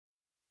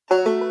I'd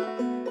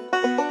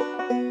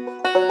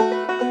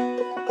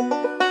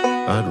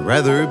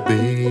rather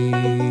be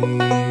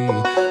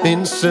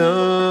in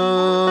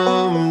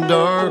some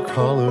dark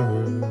holler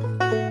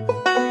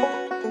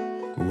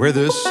where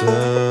the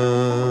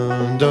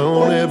sun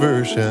don't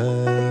ever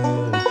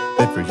shine,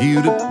 than for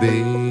you to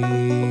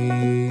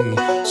be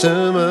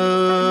some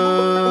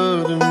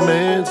other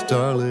man's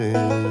darling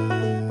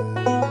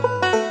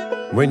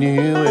when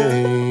you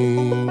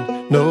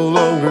ain't no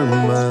longer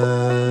mine.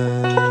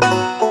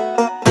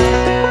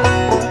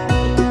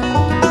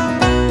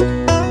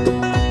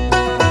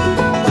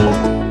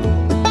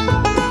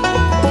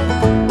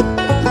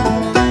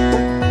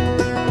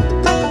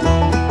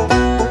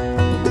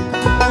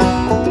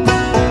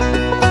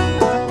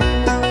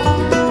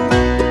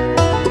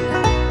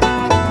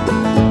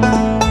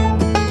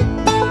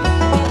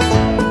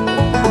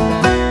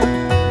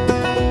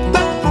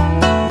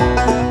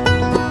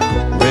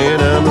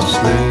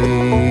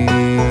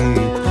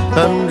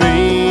 I'm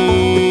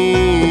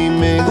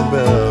dreaming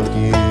about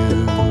you.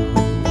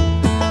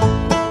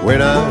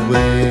 When I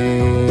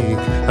wake,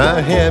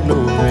 I have no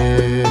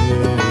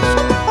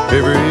rest.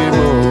 Every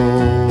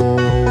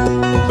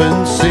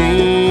moment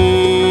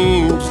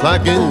seems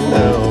like an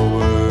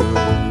hour.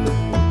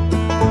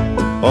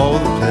 All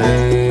the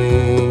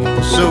pain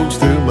soaks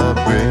through my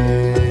breast.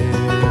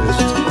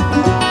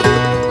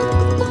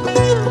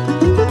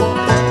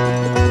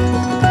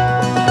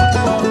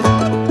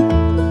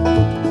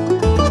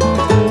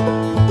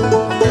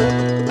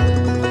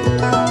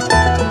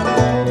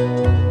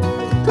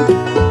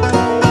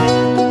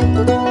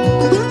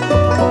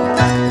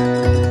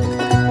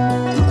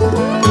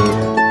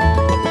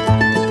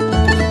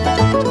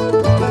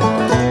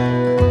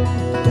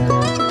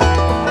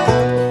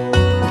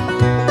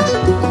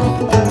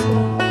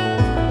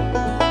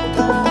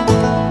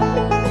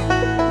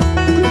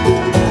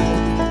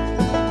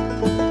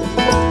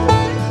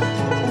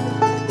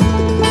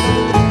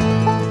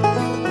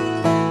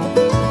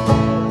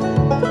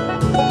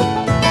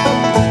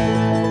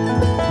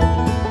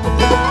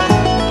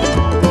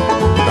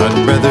 I'd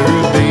rather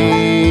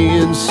be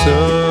in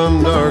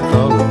some dark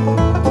hollow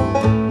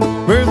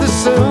where the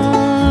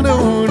sun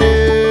don't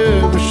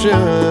ever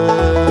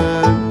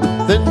shine,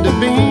 than to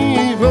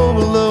be home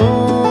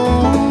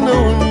alone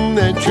knowing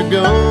that you're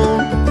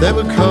gone. That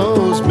would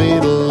cause me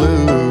to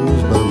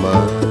lose my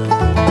mind.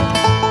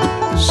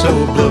 So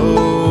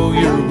blow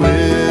your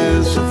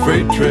whistle,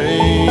 freight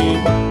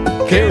train,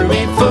 carry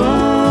me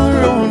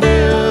far on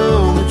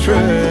down the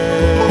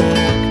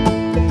track.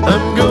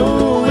 I'm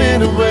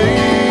going away,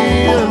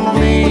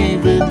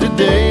 leaving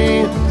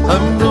today.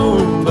 I'm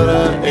going, but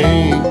I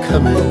ain't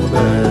coming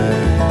back.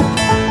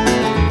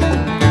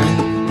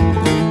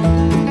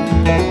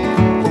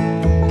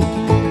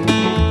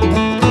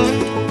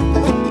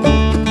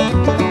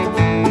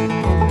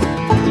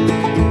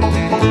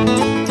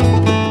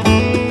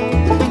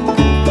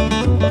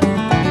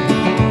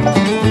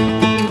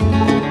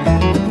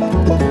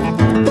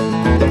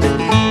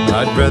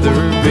 I'd rather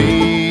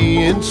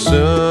be in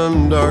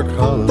some dark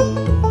hollow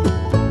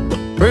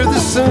where the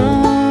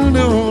sun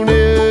don't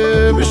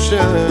ever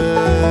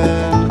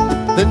shine,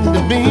 than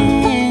to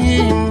be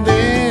in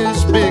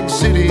this big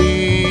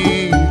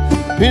city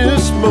in a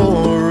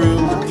small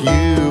room with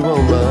you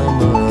on my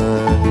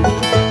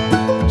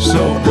mind.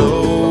 So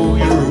blow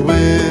your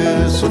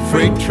whistle,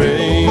 freight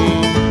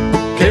train,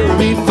 carry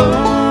me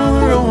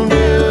far on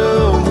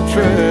down the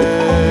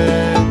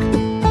track.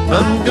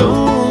 I'm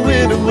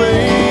going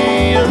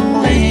away,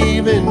 I'm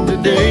leaving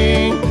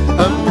today.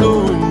 I'm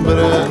going, but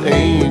I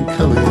ain't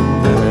coming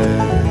back.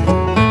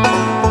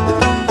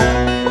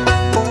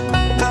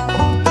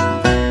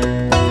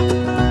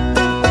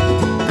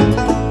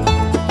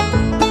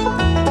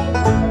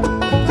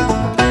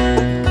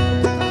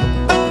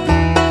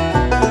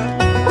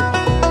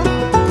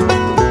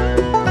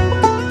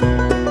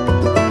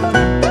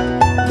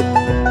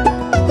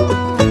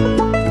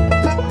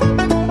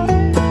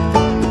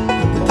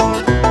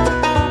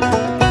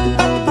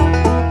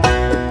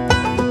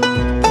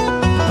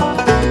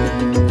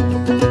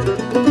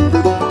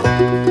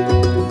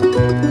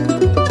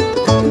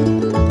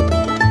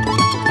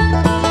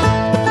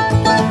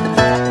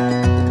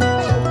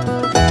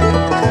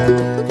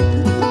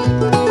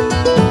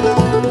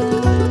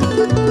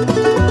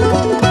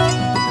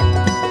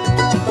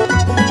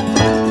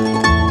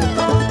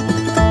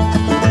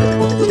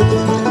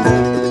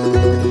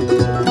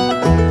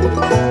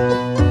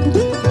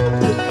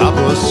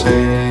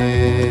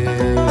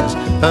 Says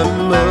I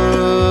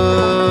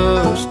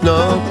must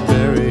not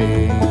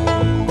marry.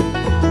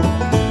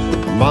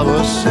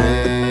 Mama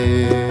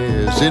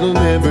says it'll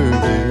never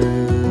do.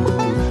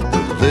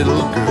 The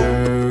little girl